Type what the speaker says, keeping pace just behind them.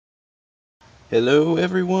Hello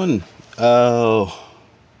everyone. Oh,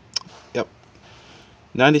 yep.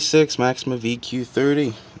 96 Maxima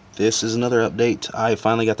vq30. This is another update. I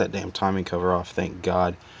finally got that damn timing cover off, thank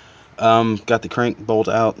God. Got the crank bolt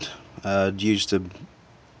out. Used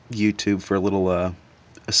YouTube for a little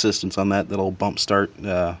assistance on that little bump start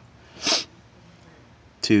to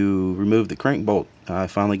remove the crank bolt. I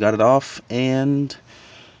finally got it off and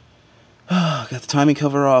got the timing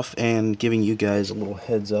cover off, and giving you guys a little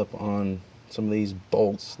heads up on some of these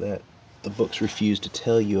bolts that the books refuse to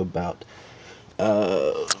tell you about.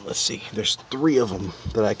 Let's see, there's 3 of them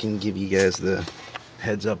that I can give you guys the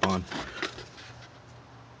heads up on.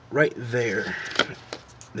 Right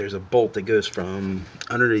there's a bolt that goes from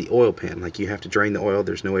under the oil pan. Like, you have to drain the oil,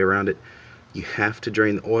 there's no way around it. You have to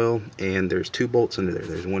drain the oil, and there's 2 bolts under there.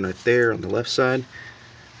 There's one right there on the left side.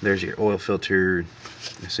 There's your oil filter.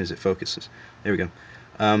 As soon as it focuses, there we go.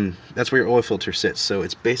 That's where your oil filter sits, so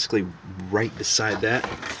it's basically right beside that.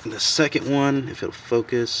 And the second one, if it'll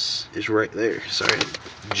focus, is right there. Sorry,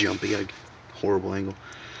 I'm jumpy, I got a horrible angle.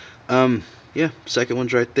 Yeah, second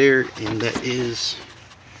one's right there, and that is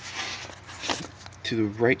to the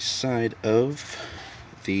right side of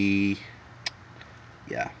the,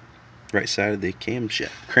 yeah, right side of the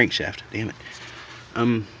crankshaft, damn it.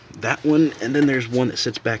 That one, and then there's one that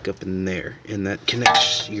sits back up in there, and that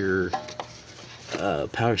connects your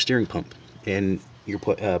power steering pump, and your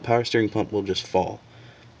power steering pump will just fall,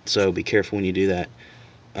 so be careful when you do that.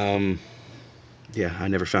 Yeah, I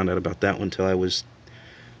never found out about that one until I was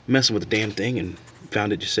messing with the damn thing and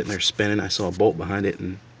found it just sitting there spinning. I saw a bolt behind it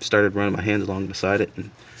and started running my hands along beside it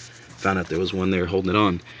and found out there was one there holding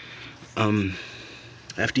it on.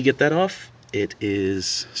 After you get that off, it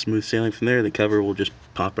is smooth sailing from there. The cover will just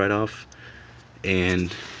pop right off,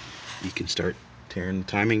 and you can start tearing the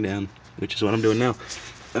timing down, which is what I'm doing now.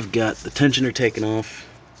 I've got the tensioner taken off.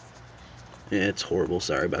 Yeah, it's horrible,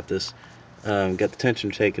 sorry about this. Got the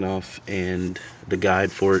tensioner taken off, and the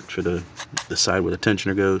guide for it, for the side where the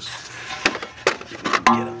tensioner goes.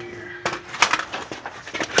 Get up here.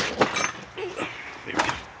 There we go.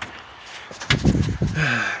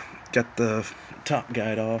 Got the top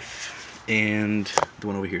guide off, and the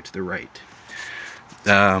one over here to the right.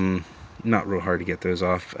 Not real hard to get those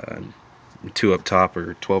off. 2 up top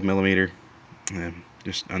are 12 millimeter.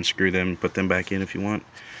 Just unscrew them, put them back in if you want.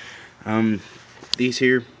 These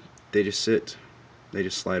here, they just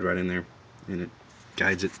slide right in there, and it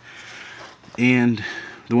guides it. And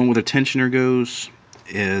the one where the tensioner goes,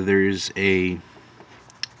 there's about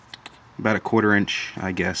a 1/4 inch,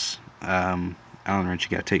 I guess, Allen wrench you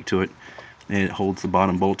gotta take to it, and it holds the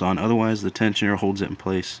bottom bolt on. Otherwise, the tensioner holds it in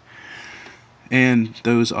place. And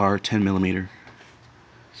those are 10 millimeter.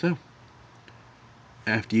 So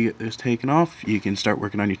after you get those taken off, you can start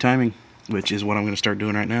working on your timing, which is what I'm going to start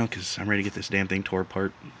doing right now, because I'm ready to get this damn thing tore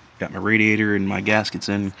apart. Got my radiator and my gaskets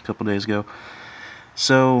in a couple days ago,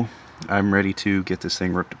 so I'm ready to get this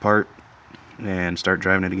thing ripped apart and start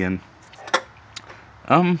driving it again.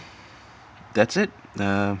 That's it.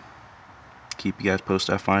 Keep you guys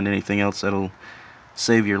posted if I find anything else that'll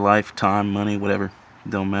save your life, time, money, whatever.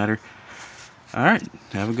 Don't matter. Alright,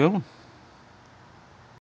 have a good one.